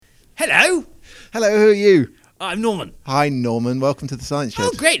Hello. Hello, who are you? I'm Norman. Hi, Norman. Welcome to the Science Shed.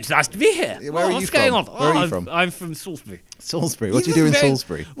 Oh, great. It's nice to be here. Where are you what's from? going on? Where are you from? I'm from Salisbury. Salisbury. What do you do in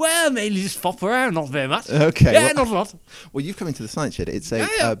Salisbury? Well, mainly just fop around, not very much. Okay. Yeah, not a lot. Well, you've come into the Science Shed. It's a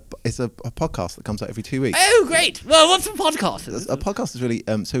Yeah. it's a podcast that comes out every 2 weeks. Oh, great. Well, what's a podcast? A podcast is really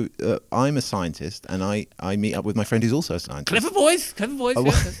I'm a scientist, and I meet up with my friend who's also a scientist. Clever boys. Oh,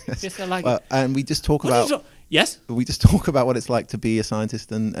 Yes, yes, I like it. and we just talk What about is it? Yes? we just talk about what it's like to be a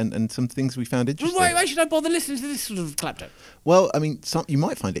scientist and some things we found Well, interesting. why should I bother listening to this sort of claptrap? Well, I mean, you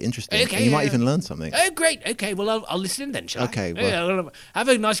might find it interesting. Okay, and you might yeah. even learn something. Oh, great. Okay, well, I'll listen in then, shall I? Okay, Yeah, well, have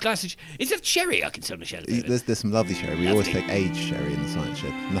a nice glass of... Is it sherry I can sell Michelle? There's some lovely sherry. We always take aged sherry in the Science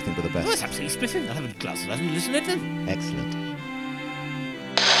Shed. Nothing but the Oh, that's best. absolutely spliffing. I'll have a glass of that and listen in then. Excellent.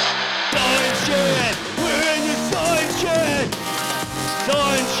 Science Shed! We're in the Science Shed!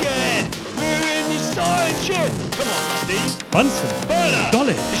 Science Shed! We're in the Science Shed! Come on, Steve. Bunsen. Burner!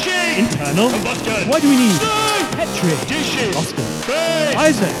 Solid. Machine! Internal. Combustion! Why do we need Steam! Petri? Dishes! Oscar. Base!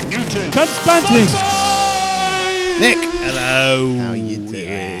 Isaac. Newton! Transplanting. Nick! Hello! How you doing?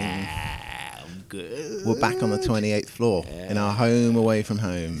 Yeah, I'm good. We're back on the 28th floor in our home away from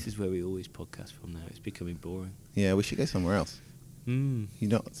home. This is where we always podcast from now. It's becoming boring. Yeah, we should go somewhere else. Mm.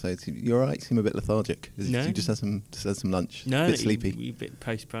 You're not. So you're all right. You seem a bit lethargic. No. You just had some lunch. No, a bit sleepy. A bit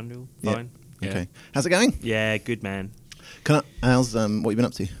postprandial. Yeah. Fine. Yeah. Okay. How's it going? Yeah, good man. How's what you been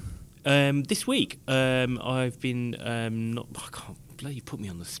up to? This week, I've been not. I can't bloody put me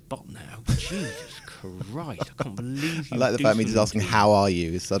on the spot now. Jesus Christ! I can't believe you. I like the do fact me just something asking to me. how are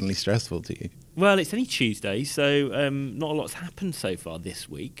you is suddenly stressful to you. Well, it's only Tuesday, so not a lot's happened so far this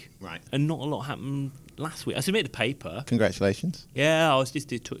week, Right. and not a lot happened last week. I submitted a paper. Congratulations. Yeah, I was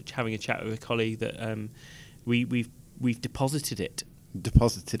just having a chat with a colleague that we've deposited it.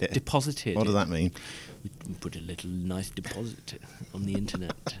 Deposited it. Deposited. What does it. that mean? We put a little nice deposit on the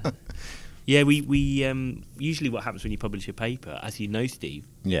internet. Yeah, we usually what happens when you publish a paper, as you know, Steve,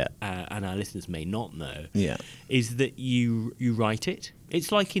 Yeah. and our listeners may not know, Yeah. is that you write it.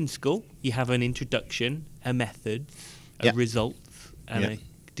 It's like in school. You have an introduction, a method, a Yeah. results, and Yeah. a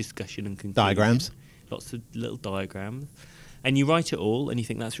discussion and conclusion. Diagrams. Lots of little diagrams. And you write it all, and you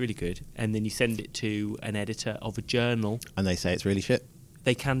think that's really good. And then you send it to an editor of a journal. And they say it's really shit.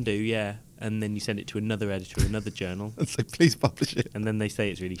 They can do, yeah. And then you send it to another editor of another journal. And so please publish it. And then they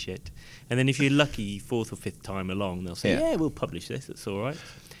say it's really shit. And then if you're lucky, fourth or fifth time along, they'll say, Yeah. yeah, we'll publish this, it's all right.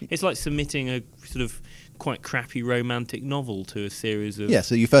 It's like submitting a sort of quite crappy romantic novel to a series of... Yeah,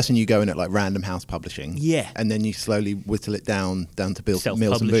 so you first you go in at like Random House Publishing. Yeah. And then you slowly whittle it down to Mills and Boon.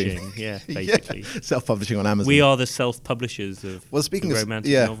 Self-publishing, yeah, basically. Self-publishing on Amazon. We are the self-publishers of Well, speaking the of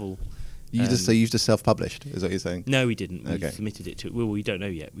romantic yeah. novel. You've just self-published, is what you're saying? No, we didn't. We Okay. submitted it to... Well, we don't know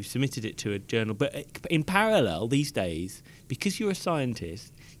yet. We've submitted it to a journal. But in parallel, these days, because you're a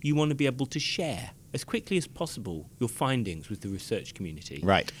scientist, you want to be able to share as quickly as possible your findings with the research community.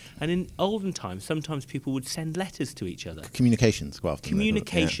 Right. And in olden times, sometimes people would send letters to each other. Communications, quite often.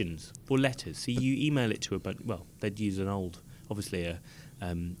 Communications or letters. So you email it to a bunch... Well, they'd use an old... Obviously,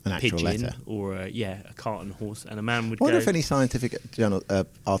 An actual pigeon letter. or a cart and horse, and a man would I wonder go... if any scientific journal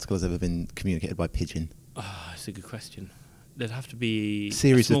article has ever been communicated by pigeon. Oh, that's a good question. There'd have to be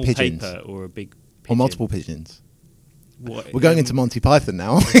Series a of small pigeons. paper or a big pigeon. Or multiple pigeons. What, We're going into Monty Python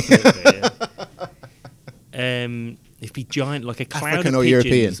now. aren't we? absolutely, yeah. It'd be giant, like a cloud African of or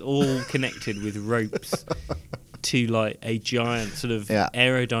pigeons, European. all connected with ropes to like a giant sort of Yeah.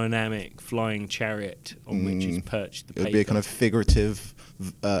 aerodynamic flying chariot on which is perched the It would paper. be a kind of figurative,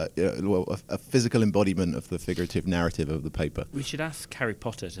 a physical embodiment of the figurative narrative of the paper. We should ask Harry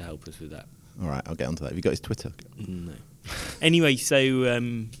Potter to help us with that. All right, I'll get onto that. Have you got his Twitter? No. Anyway,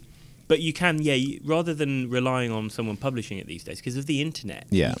 so but you can, rather than relying on someone publishing it these days, because of the internet,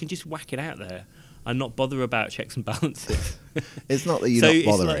 Yeah. you can just whack it out there and not bother about checks and balances. It's not that you're So not it's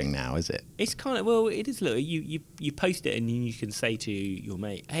bothering like- now, is it? It's kind of, well, it is. Look, you post it and you can say to your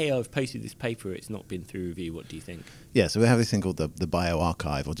mate, "Hey, I've posted this paper. It's not been through review. What do you think?" Yeah, so we have this thing called the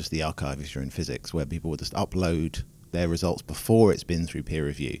bioarchive, or just the archive if you're in physics, where people will just upload their results before it's been through peer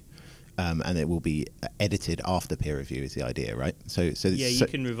review. And it will be edited after peer review is the idea, right? So Yeah, you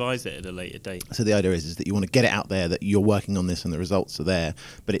can revise it at a later date. So the idea is that you want to get it out there that you're working on this and the results are there,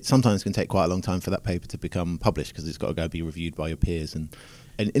 but it sometimes can take quite a long time for that paper to become published because it's got to go be reviewed by your peers, and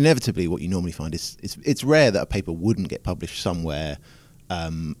inevitably what you normally find is it's rare that a paper wouldn't get published somewhere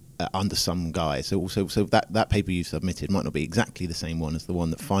under some guise. So that paper you submitted might not be exactly the same one as the one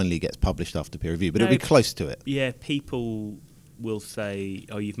that finally gets published after peer review, but it'll be close to it. Yeah, people will say,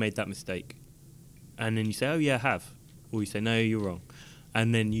 "Oh, you've made that mistake," and then you say, "Oh, yeah, I have," or you say, "No, you're wrong,"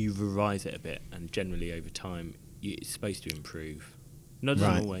 and then you revise it a bit, and generally over time, it's supposed to improve. Not doesn't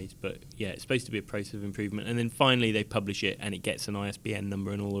Right. always, but yeah, it's supposed to be a process of improvement. And then finally they publish it and it gets an ISBN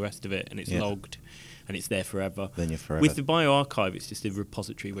number and all the rest of it, and it's Yeah. logged and it's there forever. Then you're forever. With the bioarchive, it's just a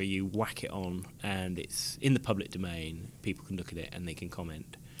repository where you whack it on and it's in the public domain. People can look at it and they can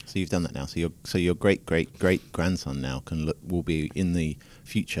comment. So you've done that now. So your great grandson now will be in the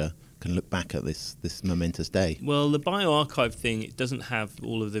future, can look back at this momentous day. Well, the bioarchive thing, it doesn't have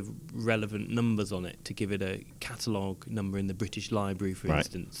all of the relevant numbers on it to give it a catalogue number in the British Library, for Right.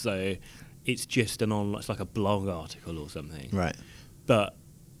 instance. So it's just it's like a blog article or something. Right. But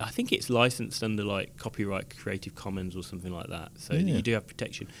I think it's licensed under like copyright Creative Commons or something like that. So Yeah. you do have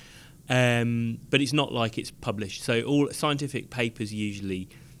protection. But it's not like it's published. So all scientific papers usually,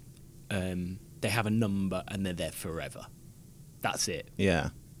 they have a number and they're there forever. That's it. Yeah.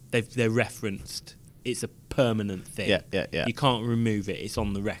 They're referenced. It's a permanent thing. Yeah. You can't remove it. It's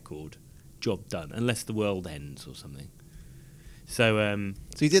on the record. Job done. Unless the world ends or something. So,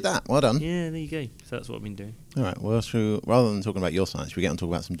 So you did that. Well done. yeah, there you go. So that's what I've been doing, All right. Well, rather than talking about your science, should we get on to talk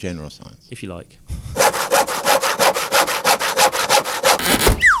about some general science? if you like.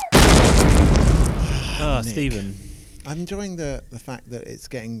 Nick. Stephen. I'm enjoying the fact that it's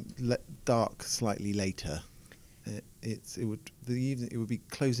getting dark slightly later. It would be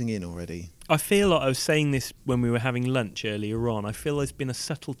closing in already. I feel like I was saying this when we were having lunch earlier on. I feel there's been a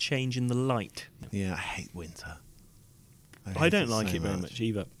subtle change in the light. Yeah, I hate winter. I don't like it very much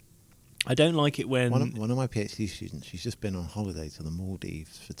either. I don't like it when... One of my PhD students, she's just been on holiday to the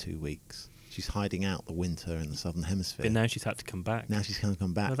Maldives for 2 weeks. She's hiding out the winter in the southern hemisphere. But now she's had to come back. Now she's going to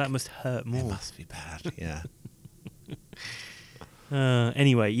come back. Well, that must hurt It more. must be bad. Yeah.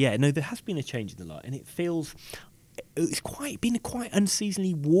 Anyway, yeah, no, there has been a change in the light, and it feels... It's been quite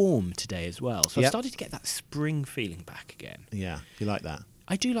unseasonably warm today as well. So I've Yep. started to get that spring feeling back again. Yeah. You like that?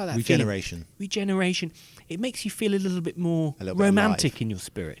 I do like that Regeneration. feeling. Regeneration. It makes you feel a little bit more A little bit romantic alive. in your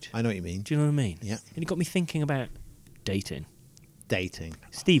spirit. I know what you mean. Do you know what I mean? Yeah. And it got me thinking about dating. Dating.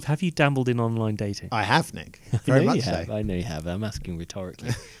 Steve, have you dabbled in online dating? I have, Nick. I Very know much you so. have. I know you have. I'm asking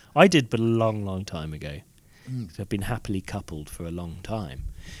rhetorically. I did, but a long, long time ago. Mm. So I've been happily coupled for a long time.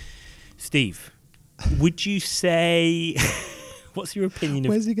 Steve, would you say... What's your opinion of...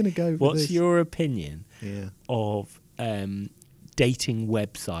 Where's he going to go with What's this? your opinion Yeah. of dating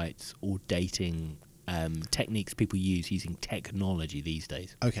websites or dating techniques people use using technology these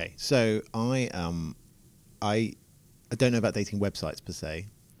days? Okay, so I don't know about dating websites per se,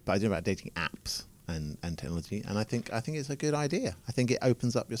 but I do know about dating apps and technology, and I think it's a good idea. I think it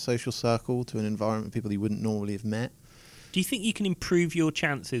opens up your social circle to an environment of people you wouldn't normally have met. Do you think you can improve your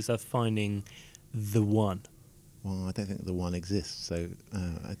chances of finding the one? Well, I don't think the one exists, so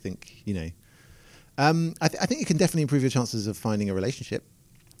I think I think you can definitely improve your chances of finding a relationship.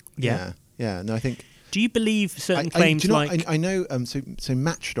 Yeah. Yeah. No, I think. Do you believe certain do claims you know, like... I know. So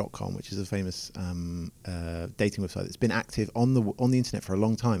Match.com, which is a famous dating website that's been active on the internet for a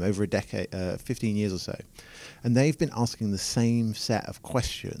long time, over a decade, 15 years or so, and they've been asking the same set of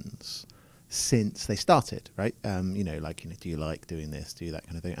questions since they started, right? Do you like doing this, do that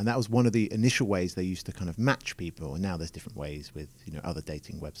kind of thing? And that was one of the initial ways they used to kind of match people. And now there's different ways with other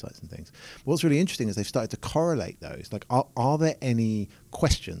dating websites and things. But what's really interesting is they've started to correlate those. Like, are there any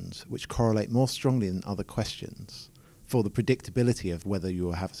questions which correlate more strongly than other questions for the predictability of whether you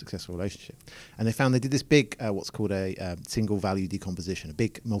will have a successful relationship? And they found they did this big, what's called a single value decomposition, a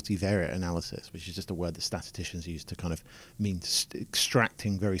big multivariate analysis, which is just a word that statisticians use to kind of mean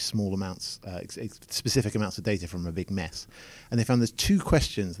extracting very small amounts, specific amounts of data from a big mess. And they found there's 2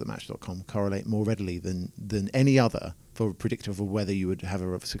 questions that Match.com correlate more readily than any other for predictive of whether you would have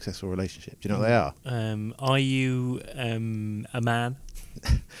a successful relationship. Do you know what they are? Are you a man?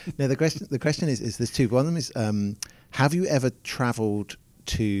 No, the question is there's 2. One of them is, have you ever travelled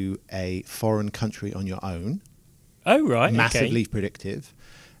to a foreign country on your own? Oh, right. Massively Okay. predictive.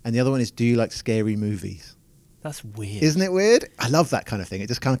 And the other one is, do you like scary movies? That's weird. Isn't it weird? I love that kind of thing. It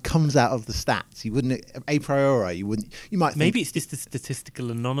just kind of comes out of the stats. You wouldn't, a priori, you might think, Maybe it's just a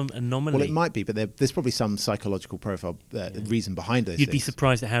statistical anomaly. well, it might be, but there's probably some psychological profile reason behind those You'd be things.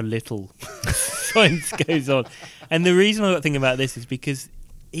 surprised at how little science goes on. And the reason I got thinking about this is because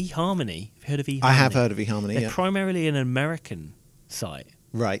eHarmony, have you heard of eHarmony? I have heard of eHarmony, They're yeah. primarily an American site.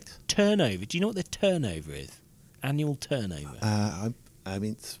 Right. Turnover. Do you know what the turnover is? Annual turnover. I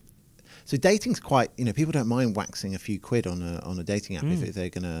mean, so dating's quite, people don't mind waxing a few quid on a dating app if they're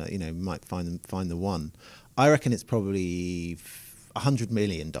gonna, might find the one. I reckon it's probably $100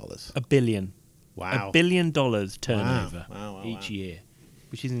 million. $1 billion. Wow. $1 billion turnover Wow, each year,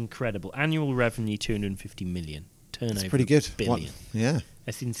 which is incredible. Annual revenue, 250 million turnover. It's pretty good. Billion. Yeah,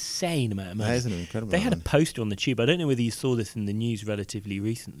 That's an insane amount of money. that is an incredible. They had a amount. poster on the tube. I don't know whether you saw this in the news relatively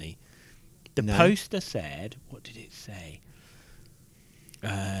recently. The No. poster said, what did it say?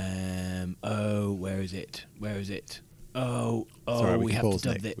 Where is it? Sorry, we we can have to pause,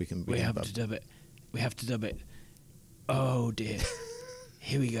 dub Nick. it. We can have dub. to dub it. We have to dub it. Oh dear.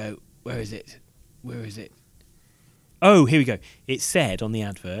 Here we go. Where is it? Oh, here we go. It said on the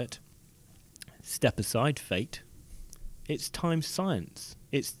advert, "Step aside, fate. It's time science.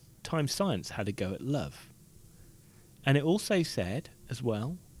 It's time science had a go at love." And it also said, as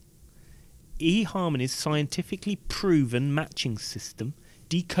well, eHarmony's scientifically proven matching system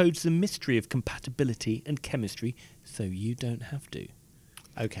decodes the mystery of compatibility and chemistry so you don't have to.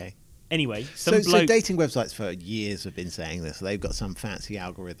 Okay. Anyway, So dating websites for years have been saying this. They've got some fancy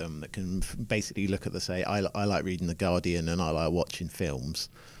algorithm that can basically look at I like reading The Guardian and I like watching films,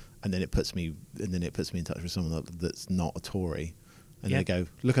 and then it puts me in touch with someone that's not a Tory, and they go,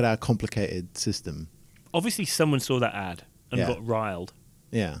 look at our complicated system. Obviously, someone saw that ad and Yeah. got riled.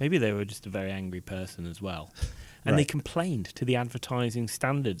 Yeah. Maybe they were just a very angry person as well. And they Right. complained to the Advertising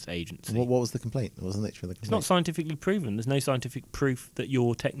Standards Agency. What was the complaint? It wasn't literally the complaint. It's not scientifically proven. There's no scientific proof that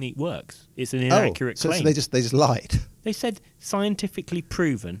your technique works. It's an inaccurate so claim. they just lied, They said scientifically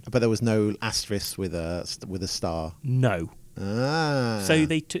proven. but there was no asterisk with a star. No. Ah. So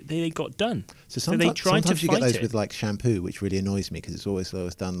they got done. So they sometimes, tried to sometimes you get fight those it. with like shampoo, which really annoys me because it's always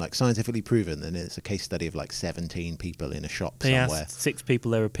done like scientifically proven, and it's a case study of like 17 people in a shop They somewhere. asked 6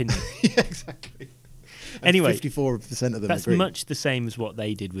 people their opinion. Yeah, exactly. And Anyway, 54% of them That's agree. much the same as what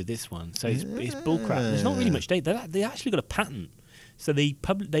they did with this one. So it's bullcrap. There's not really much data. They actually got a patent. So you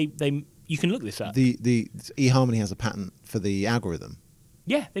can look this up. The eHarmony has a patent for the algorithm.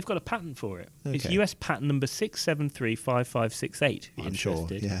 Yeah, they've got a patent for it. It's Okay. US patent number 6735568. If you're I'm sure.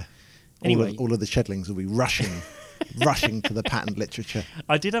 interested. Yeah. Anyway. all of the Chedlings will be rushing to the patent literature.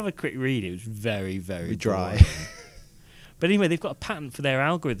 I did have a quick read. It was very, very Dry. boring. But anyway, they've got a patent for their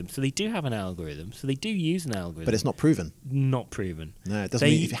algorithm. So they do have an algorithm. So they do use an algorithm. But it's not proven. not proven. No, it doesn't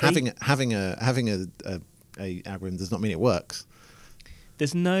mean having a algorithm does not mean it works. There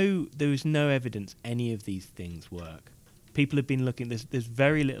is no evidence any of these things work. People have been looking. There's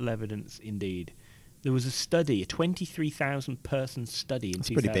very little evidence indeed. There was a study, a 23,000 person study in That's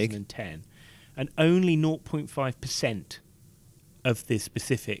pretty big. 2010, and only 0.5% of the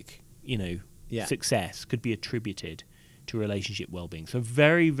specific, success could be attributed to relationship well-being. So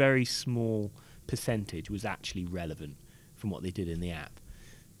very, very small percentage was actually relevant from what they did in the app.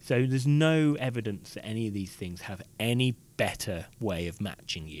 So there's no evidence that any of these things have any better way of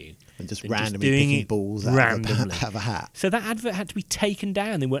matching you And just than randomly doing picking it balls randomly. out of a hat. So that advert had to be taken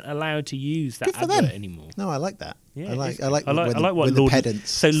down. They weren't allowed to use that Good for advert them. anymore. No, I like that. Yeah, I like it's- when what the Lord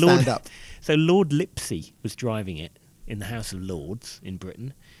pedants so stand Lord up. So Lord Lipsey was driving it in the House of Lords in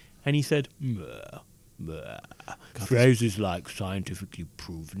Britain, and he said, "Phrases like scientifically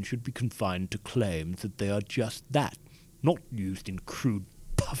proven should be confined to claims that they are just that, not used in crude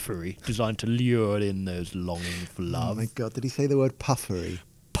puffery designed to lure in those longing for Oh love." my God, did he say the word puffery?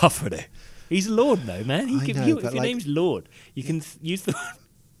 Puffery. He's a lord, though, man. I know, but if your name's Lord, you can use the word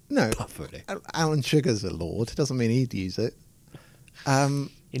No. puffery. Alan Sugar's a lord. Doesn't mean he'd use it.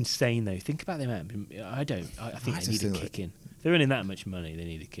 Insane, though. Think about the amount. I think I they just need a think kick in. If they're earning that much money, they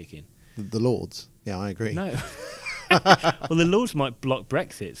need a kick in. The lords. Yeah, I agree. No. Well, the Lords might block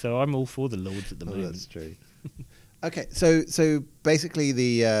Brexit, so I'm all for the Lords at the Oh, moment. that's true. Okay, so basically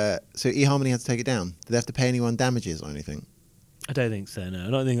so eHarmony had to take it down. Did they have to pay anyone damages or anything? I don't think so, no. I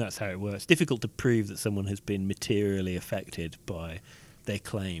don't think that's how it works. It's difficult to prove that someone has been materially affected by their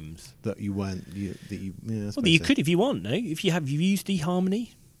claims. That you weren't. Yeah, I Well, suppose you so. could if you want, no? If you've used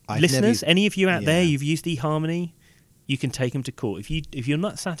eHarmony, I've never listeners, used- any of you out there, Yeah. you've used eHarmony, you can take them to court. If you're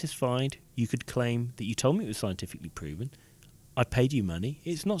not satisfied, you could claim that you told me it was scientifically proven. I paid you money.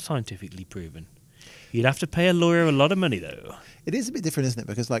 It's not scientifically proven. You'd have to pay a lawyer a lot of money, though. It is a bit different, isn't it?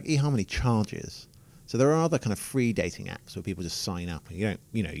 Because like eHarmony charges. So there are other kind of free dating apps where people just sign up and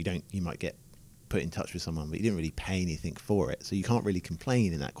you might get put in touch with someone, but you didn't really pay anything for it. So you can't really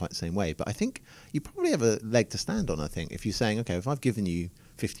complain in that quite the same way. But I think you probably have a leg to stand on, I think, if you're saying, okay, if I've given you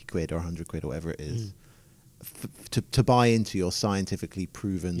 50 quid or 100 quid or whatever it is, to buy into your scientifically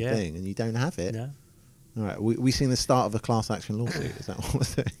proven Yeah. thing and you don't have it. No? All right, we seeing the start of a class action lawsuit? Is that what we're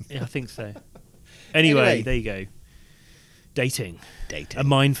saying? Yeah, I think so. Anyway, Anyway. there you go. Dating. A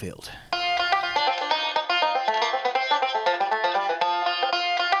minefield.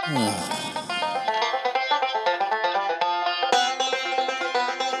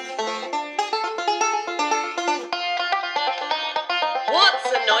 What's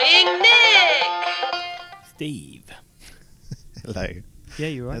annoying Nick? Steve. Hello. Yeah,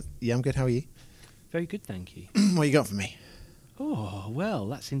 you're right. Yeah, I'm good. How are you? Very good, thank you. What you got for me? Oh, well,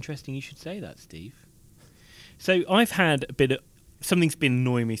 that's interesting you should say that, Steve. So I've had a bit of... Something's been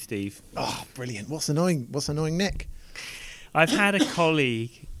annoying me, Steve. Oh, brilliant. What's annoying Nick? I've had a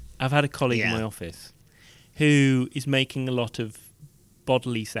colleague in my office who is making a lot of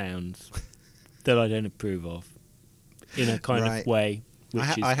bodily sounds that I don't approve of in a kind of way.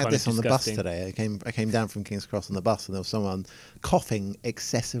 I had this on the bus today. I came down from King's Cross on the bus, and there was someone coughing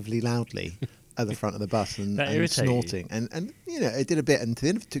excessively loudly at the front of the bus and snorting, and it did a bit, and to the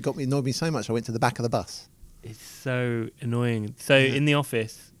end it annoyed me so much. I went to the back of the bus. It's so annoying. So in the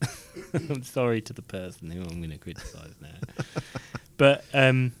office, I'm sorry to the person who I'm going to criticise now, but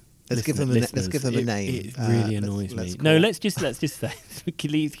let's give them a name. It really annoys me. No, let's just say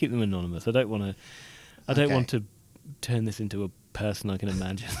please keep them anonymous. I don't want to turn this into a person I can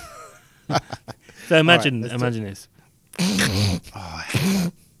imagine. So imagine this.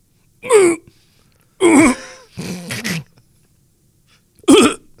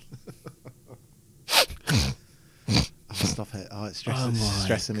 Stop it. Oh, it's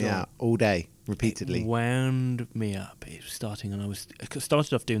stressing me out all day, repeatedly. It wound me up. It was starting, and I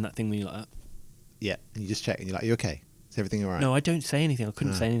started off doing that thing when you're like that. Yeah, and you just check, and you're like, you okay? Is everything all right? No, I don't say anything. I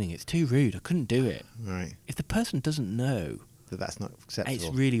couldn't say anything. It's too rude. I couldn't do it. Right. If the person doesn't know... That's not acceptable. It's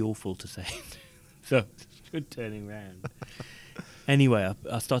really awful to say. So, good turning round. Anyway,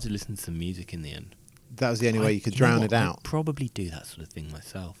 I started listening to some music in the end. That was the only way you could drown it out. I'd probably do that sort of thing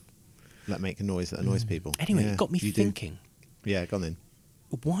myself. Like make a noise that annoys people. Anyway, it got me thinking. Yeah, go on then.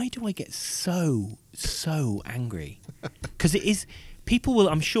 Why do I get so angry? Because it is... People will...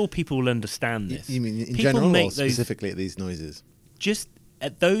 I'm sure people will understand this. You mean in general or specifically at these noises? Just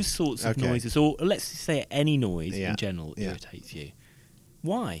at those sorts of noises, or let's say any noise in general irritates you.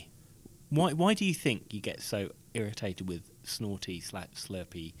 Why? Why do you think you get so irritated with snorty,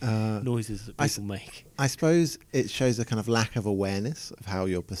 slurpy noises that people make? I suppose it shows a kind of lack of awareness of how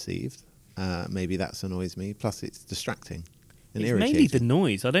you're perceived. Maybe that annoys me. Plus, it's distracting and irritating. Mainly the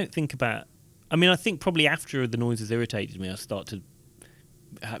noise. I don't think about... I mean, I think probably after the noise has irritated me, I start to...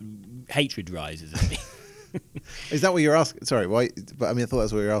 hatred rises at me. Is that what you're asking? Sorry, why? But I mean, I thought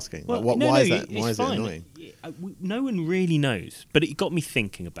that's what you were asking. Well, why is that? Why is it annoying? No one really knows, but it got me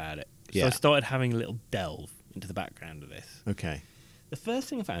thinking about it. So I started having a little delve into the background of this. Okay. The first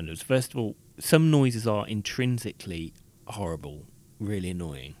thing I found was, first of all, some noises are intrinsically horrible, really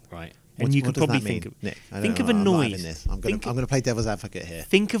annoying, right? And you can probably think of Nick, think of a noise. I'm going to play devil's advocate here.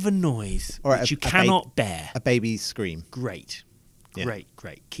 Think of a noise that you cannot bear. A baby's scream. Great.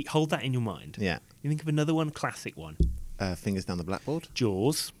 Hold that in your mind. Yeah. You think of another one, classic one. Fingers down the blackboard.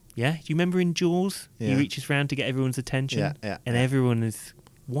 Jaws. Yeah. Do you remember in Jaws? Yeah. He reaches round to get everyone's attention. Yeah. And everyone is...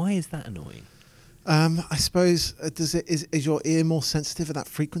 Why is that annoying? I suppose, is your ear more sensitive at that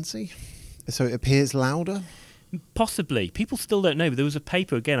frequency? So it appears louder? Possibly. People still don't know, but there was a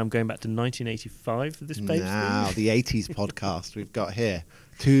paper, again, I'm going back to 1985 for this paper. Now, the 80s podcast we've got here.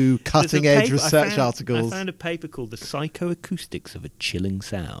 2 cutting-edge research articles. I found a paper called The Psychoacoustics of a Chilling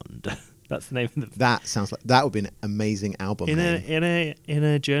Sound. That's the name of the... That sounds like... That would be an amazing album in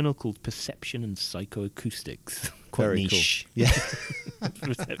a journal called Perception and Psychoacoustics. Quite Very niche. Cool. Yeah.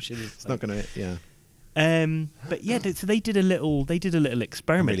 Perception is... It's not going to... Yeah. But yeah, so they did a little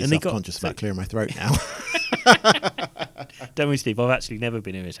experiment. I'm really self-conscious about clearing my throat now. Don't worry, Steve. I've actually never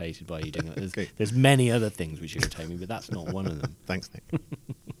been irritated by you doing that. There's many other things which irritate me, but that's not one of them. Thanks, Nick.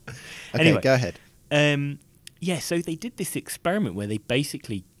 Okay, anyway, go ahead. So they did this experiment where they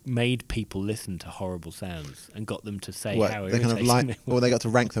basically made people listen to horrible sounds and got them to say how irritating they were. Or they got to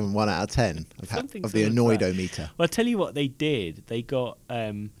rank them 1 out of 10 of the annoyed-o-meter. Well, I'll tell you what they did. They got...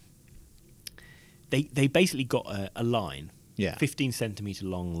 They basically got a line, 15 centimetre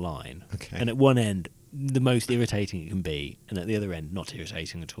long line, and at one end, the most irritating it can be, and at the other end, not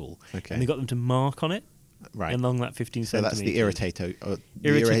irritating at all. Okay. And they got them to mark on it, along that 15 centimetres. So that's the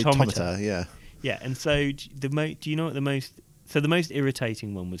irritatometer, yeah. Yeah, and so do you know what the most... So the most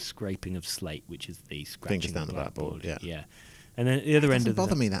irritating one was scraping of slate, which is the scratching Fingers down of the blackboard, yeah. And then at the other end of it doesn't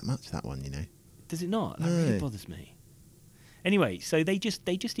bother me that much, that one, you know. Does it not? That really bothers me. Anyway, so they just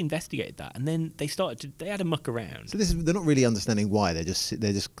investigated that, and then they had a muck around. So they're not really understanding why. They're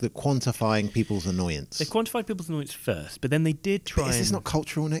quantifying people's annoyance. They quantified people's annoyance first, but then they did try. But is this not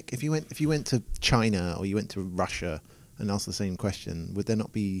cultural, Nick? If you went to China or you went to Russia and asked the same question, would there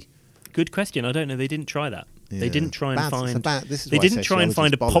not be? Good question. I don't know. They didn't try that. Yeah. They didn't try and find. They didn't try and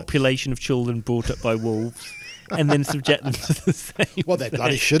find a population of children brought up by wolves, and then subject them to the same. What they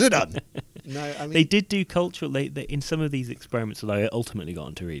bloody should have done. No, I mean They did do cultural. They in some of these experiments that I ultimately got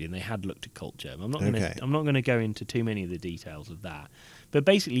onto reading, they had looked at culture. I'm not Okay. going to go into too many of the details of that. But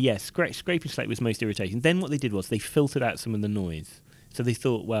basically, yes, scraping slate was most irritating. Then what they did was they filtered out some of the noise. So they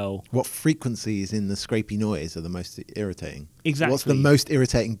thought, well, what frequencies in the scrapey noise are the most irritating? exactly. What's the most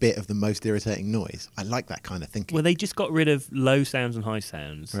irritating bit of the most irritating noise? I like that kind of thinking. Well, they just got rid of low sounds and high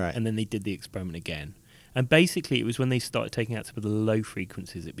sounds, Right. and then they did the experiment again. And basically, it was when they started taking out some of the low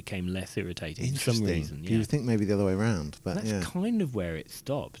frequencies, it became less irritating for some reason. You would think maybe the other way around, but That's yeah. kind of where it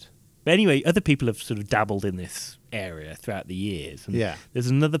stopped. But anyway, other people have sort of dabbled in this area throughout the years. And Yeah. there's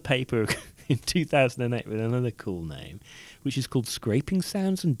another paper in 2008 with another cool name, which is called Scraping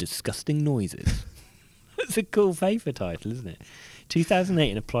Sounds and Disgusting Noises. That's a cool paper title, isn't it?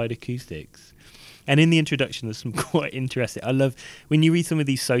 2008 in Applied Acoustics. And in the introduction, there's some quite interesting. I love when you read some of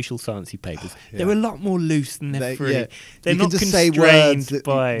these social sciencey papers. Yeah. They're a lot more loose than they're free. Yeah. They're You can not just say constrained words that-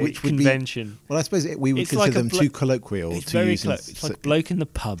 by which would be- convention. Well, I suppose we would It's consider like a them too colloquial It's to very use. close. It's like bloke in the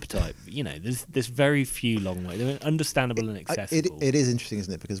pub type. You know, there's very few long ways. They're understandable and accessible. It is interesting,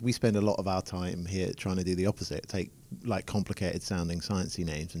 isn't it? Because we spend a lot of our time here trying to do the opposite. Take like complicated sounding sciencey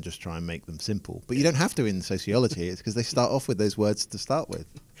names and just try and make them simple. But you don't have to in sociology. It's because they start off with those words to start with.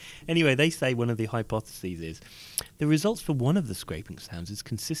 Anyway, they say one of the hypotheses is the results for one of the scraping sounds is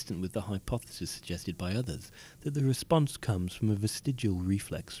consistent with the hypothesis suggested by others that the response comes from a vestigial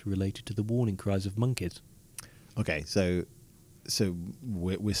reflex related to the warning cries of monkeys. Okay, so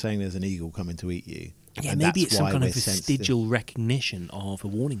we're saying there's an eagle coming to eat you. Yeah, and maybe that's it's some why kind of we're sensitive. vestigial recognition of a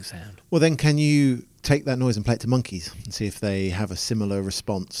warning sound. Well, then can you take that noise and play it to monkeys and see if they have a similar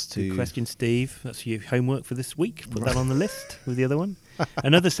response to... Good question, Steve. That's your homework for this week. Put that on the list with the other one.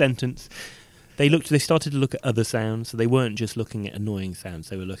 Another sentence. They started to look at other sounds, so they weren't just looking at annoying sounds,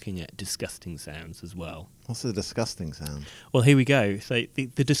 they were looking at disgusting sounds as well. What's the disgusting sound? Well, here we go. So the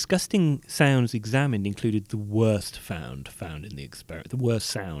disgusting sounds examined included the worst sound found in the experiment. The worst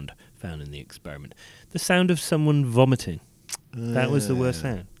sound found in the experiment. The sound of someone vomiting. That was the worst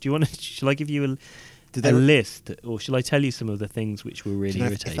sound. Do you want to? Shall I give you a list, or shall I tell you some of the things which were really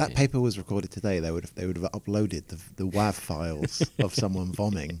irritating? If that paper was recorded today, they would have uploaded the WAV files of someone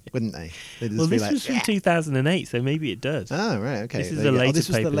vomiting, wouldn't they? Well, this was from 2008, so maybe it does. Oh, right, okay. This is a later this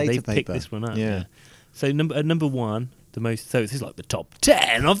was paper. the later They paper. picked this one up. Yeah. So number one, so this is like the top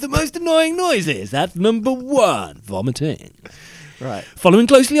 10 of the most annoying noises. That's number one, vomiting. Right. Following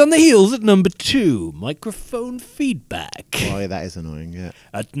closely on the heels at number 2, microphone feedback. Why, that is annoying, yeah.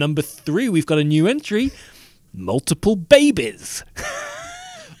 At number 3, we've got a new entry, multiple babies.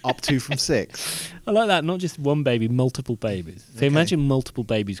 Up 2 from 6. I like that, not just one baby, multiple babies. So Okay. imagine multiple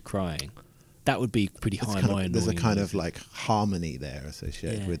babies crying. That would be pretty high on my There's a annoying kind of noises. like harmony there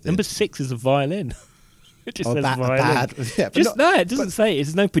associated with Number this. 6 is a violin. It just says violin. Yeah, but Just not- that, it doesn't say,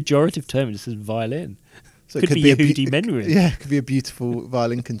 it's no pejorative term, it just says violin. so could be Yehudi a Menruz. Yeah, it could be a beautiful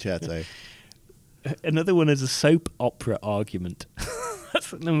violin concerto. Another one is a soap opera argument.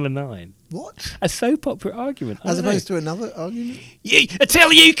 That's at number 9. What? A soap opera argument. As opposed to another argument? I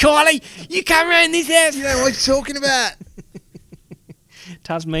tell you, Kylie, you come around this house. You know what you're talking about?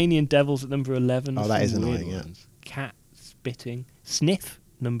 Tasmanian Devils at number 11. Oh, that some is weird annoying, yeah. ones. Cat spitting. Sniff,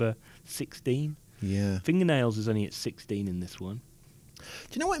 number 16. Yeah. Fingernails is only at 16 in this one. Do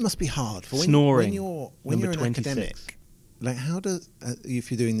you know what it must be hard for Snoring, when number you're an 26. academic? Like, how does if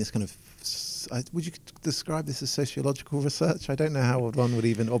you're doing this kind of, would you describe this as sociological research? I don't know how one would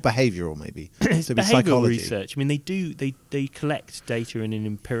even, or behavioural maybe. It's So it'd be behavioural psychology. research. I mean, they collect data in an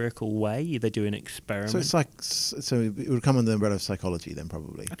empirical way. They do an experiment. So it's like, so it would come under the umbrella of psychology then,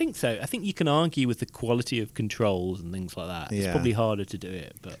 probably. I think so. I think you can argue with the quality of controls and things like that. It's Yeah. probably harder to do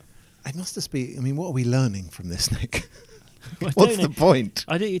it, but It must just be. I mean, what are we learning from this, Nick? I What's don't the know. point?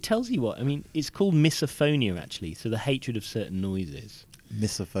 I don't. It tells you what. I mean, it's called misophonia actually. So the hatred of certain noises.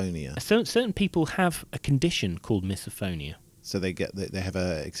 Misophonia. Certain people have a condition called misophonia. So they have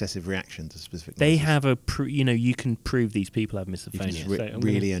a excessive reaction to specific. They noises. have you can prove these people have You can misophonia. just So I'm gonna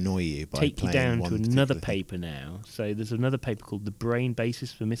really annoy you by take you playing down one to another particular thing. paper now. So there's another paper called The Brain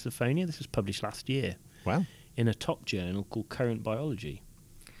Basis for Misophonia. This was published last year Wow. in a top journal called Current Biology.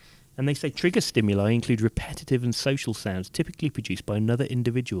 And they say trigger stimuli include repetitive and social sounds typically produced by another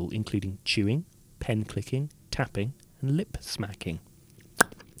individual, including chewing, pen clicking, tapping, and lip smacking.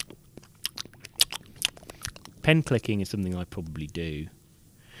 Pen clicking is something I probably do.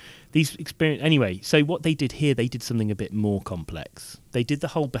 Anyway, so what they did here, they did something a bit more complex. They did the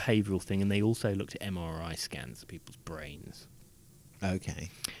whole behavioural thing, and they also looked at MRI scans of people's brains. Okay.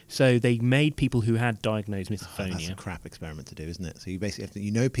 So they made people who had diagnosed That's a misophonia. crap experiment to do, isn't it? So you basically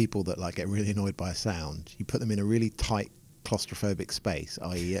have to, people that like get really annoyed by a sound. You put them in a really tight claustrophobic space,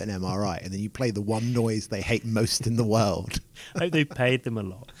 i.e. an MRI, and then you play the one noise they hate most in the world. I hope they paid them a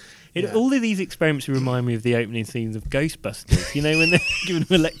lot. Yeah. All of these experiments remind me of the opening scenes of Ghostbusters, you know, when they're giving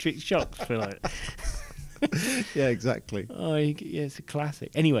them electric shocks for like... Yeah, exactly. Oh, yeah, it's a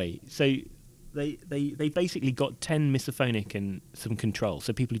classic. Anyway, so they basically got 10 misophonic and some control,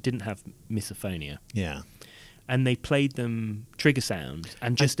 so people who didn't have misophonia. Yeah. And they played them trigger sounds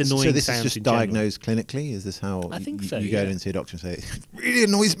and just annoying sounds. So this is just in general. diagnosed clinically? Is this how I think so, you go yeah. into a doctor and say, it really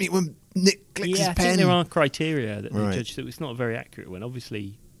annoys me when Nick clicks his I pen? think there are criteria that Right. they judge, so it's not a very accurate one.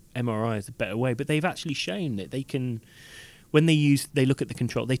 Obviously, MRI is a better way, but they've actually shown that they can, when they look at the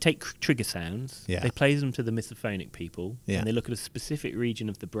control, they take trigger sounds, Yeah. they play them to the misophonic people, Yeah. and they look at a specific region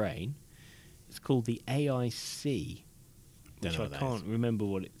of the brain. It's called the AIC, Don't which know I what that can't remember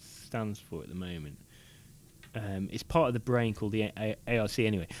what it stands for at the moment. It's part of the brain called the AIC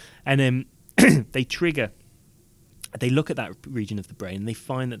anyway. And they look at that region of the brain and they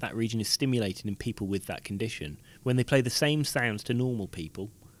find that region is stimulated in people with that condition. When they play the same sounds to normal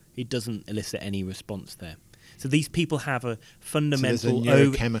people, it doesn't elicit any response there. So these people have a fundamental... So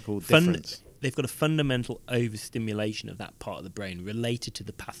there's a neurochemical difference. They've got a fundamental overstimulation of that part of the brain related to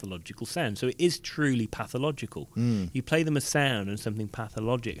the pathological sound. So it is truly pathological. You play them a sound and something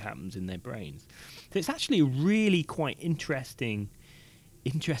pathologic happens in their brains. So it's actually a really quite interesting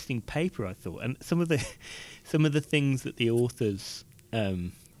paper, I thought. And some of the things that the authors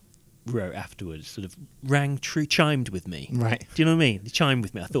wrote afterwards sort of chimed with me. Right. Do you know what I mean? They chimed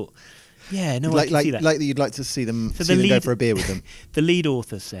with me. I thought, yeah, no, I can see that. Like that you'd like to see them, So see them go for a beer with them. The lead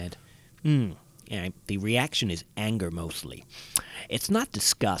author said, yeah, the reaction is anger mostly. It's not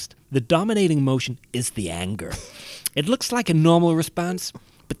disgust. The dominating emotion is the anger. It looks like a normal response,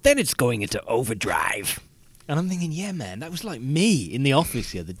 but then it's going into overdrive. And I'm thinking, yeah, man, that was like me in the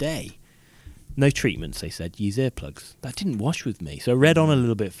office the other day. No treatments, they said. Use earplugs. That didn't wash with me. So I read on a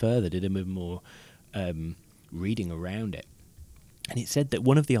little bit further, did a bit more reading around it. And it said that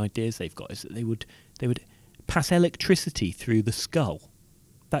one of the ideas they've got is that they would pass electricity through the skull.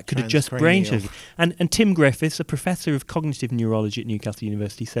 That could adjust brain Transcranial. cells. And Tim Griffiths, a professor of cognitive neurology at Newcastle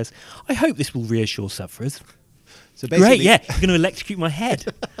University, says, I hope this will reassure sufferers. So basically, Great, yeah, you're going to electrocute my head.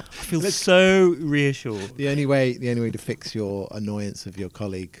 I feel so reassured. The only way to fix your annoyance of your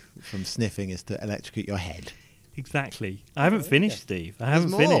colleague from sniffing is to electrocute your head. Exactly. I haven't finished, Steve. I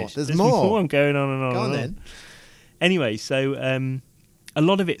haven't more. finished. There's more. I'm going on and on. Go on and then. Anyway, so a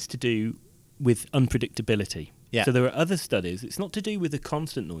lot of it's to do with unpredictability. Yeah. So there are other studies. It's not to do with a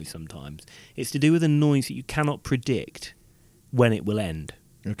constant noise sometimes. It's to do with a noise that you cannot predict when it will end.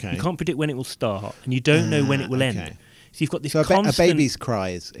 Okay. You can't predict when it will start, and you don't know when it will okay. end. So you've got this So constant... a baby's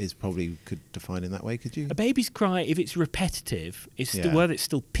cry is probably could define in that way, could you? A baby's cry, if it's repetitive, it's Yeah. still, whether it's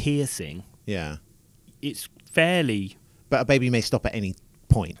still piercing, Yeah. it's fairly... But a baby may stop at any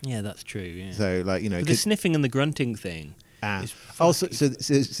point. Yeah, that's true, yeah. So, like, you know... But the sniffing and the grunting thing... is Also, so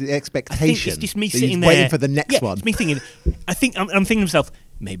the expectation. It's just me that sitting you're there waiting for the next one. It's me thinking. I'm thinking to myself,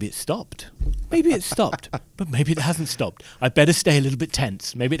 maybe it stopped. Maybe it stopped, but maybe it hasn't stopped. I better stay a little bit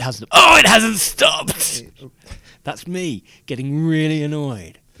tense. Maybe it hasn't. Oh, it hasn't stopped. That's me getting really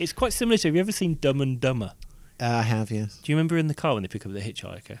annoyed. It's quite similar to. Have you ever seen Dumb and Dumber? I have, yes. Do you remember in the car when they pick up the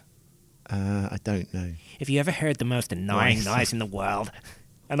hitchhiker? I don't know. Have you ever heard the most annoying Nice. noise in the world?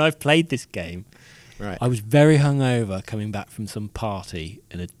 And I've played this game. Right. I was very hungover coming back from some party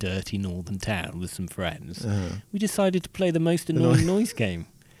in a dirty northern town with some friends. We decided to play the most annoying noise game.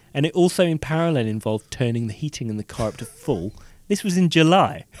 And it also in parallel involved turning the heating in the car up to full. This was in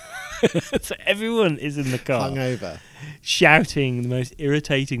July. So everyone is in the car Hungover. shouting the most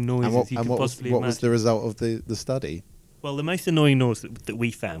irritating noises you could what possibly was imagine. the result of the study? Well, the most annoying noise that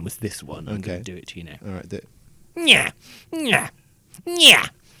we found was this one. I'm Okay. going to do it to you now. All right. Nya, nya, nya,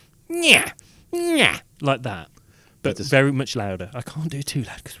 nya, nya. Like that. But just- very much louder. I can't do it too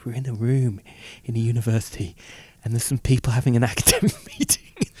loud because we're in a room in a university and there's some people having an academic meeting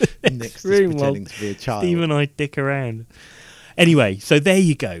in the next Nick's just room while pretending to be a child. Steve and I dick around. Anyway, so there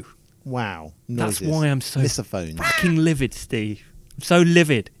you go. Wow. That's Noises. why I'm so Misophones. fucking livid, Steve. I'm so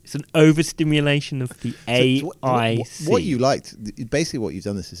livid. It's an overstimulation of the AIC. What you liked, basically what you've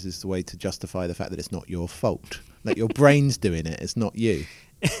done this is the way to justify the fact that it's not your fault. Like your brain's doing it, it's not you.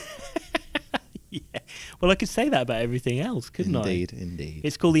 Yeah. Well, I could say that about everything else, couldn't Indeed, I? indeed.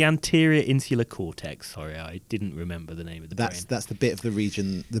 It's called the anterior insular cortex. Sorry, I didn't remember the name of the brain. That's the bit of the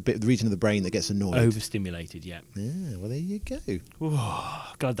region, the region of the brain that gets annoyed. Overstimulated, yeah. Yeah, well there you go.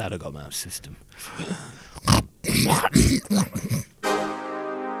 Oh, glad that I got my own system.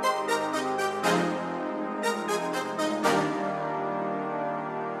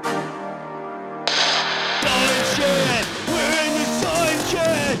 Bullshit!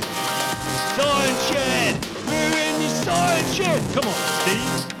 Shit! Come on,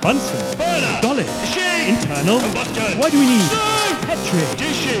 Steve. Bunsen. Burner. Solid. Machine. Internal. Combustion. Why do we need Steam. Petri?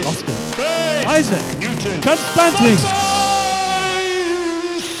 Dishes. Oscar. Space. Isaac. Newton. Transplanting.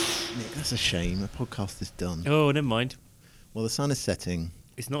 Science. Nick, that's a shame. The podcast is done. Oh, never mind. Well, the sun is setting.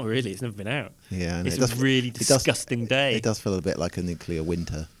 It's not really. It's never been out. Yeah, and It's it a does- really it does- disgusting day. It does feel a bit like a nuclear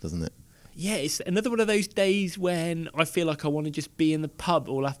winter, doesn't it? Yeah, it's another one of those days when I feel like I want to just be in the pub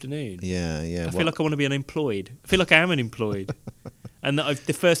all afternoon. Yeah, yeah. I feel like I want to be unemployed. I feel like I am unemployed. And that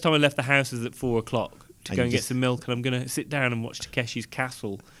the first time I left the house was at 4 o'clock to And go you and get just- some milk, and I'm going to sit down and watch Takeshi's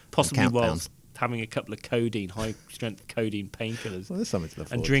Castle, possibly countdown. whilst having a couple of codeine, high-strength codeine painkillers, Well, there's something to look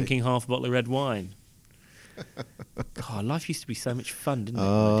and forward drinking half a bottle of red wine. God, life used to be so much fun, didn't it? to.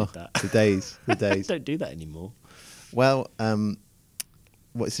 When I Oh, did that. the days, the I days. don't do that anymore. Well,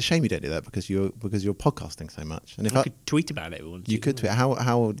 well, it's a shame you don't do that because you're podcasting so much. And if I could tweet about it. you could tweet,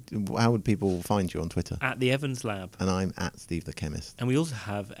 how would people find you on Twitter? At the Evans Lab. And I'm at Steve the Chemist. And we also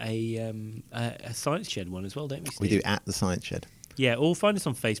have a Science Shed one as well, don't we, Steve? We do at the Science Shed. Yeah, or find us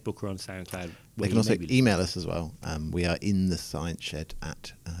on Facebook or on SoundCloud. They where can you also maybe- email us as well. We are in the Science Shed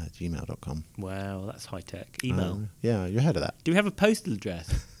at gmail.com. Wow, that's high tech. Email. Yeah, you heard of that. Do we have a postal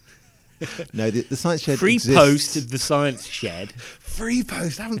address? No, the Science Shed Free exists. post of the Science Shed. Free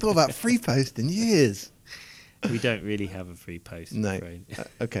post. I haven't thought about free post in years. We don't really have a free post. I'm No. afraid.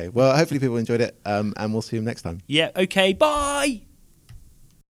 Okay. Well, hopefully people enjoyed it, and we'll see you next time. Yeah. Okay. Bye.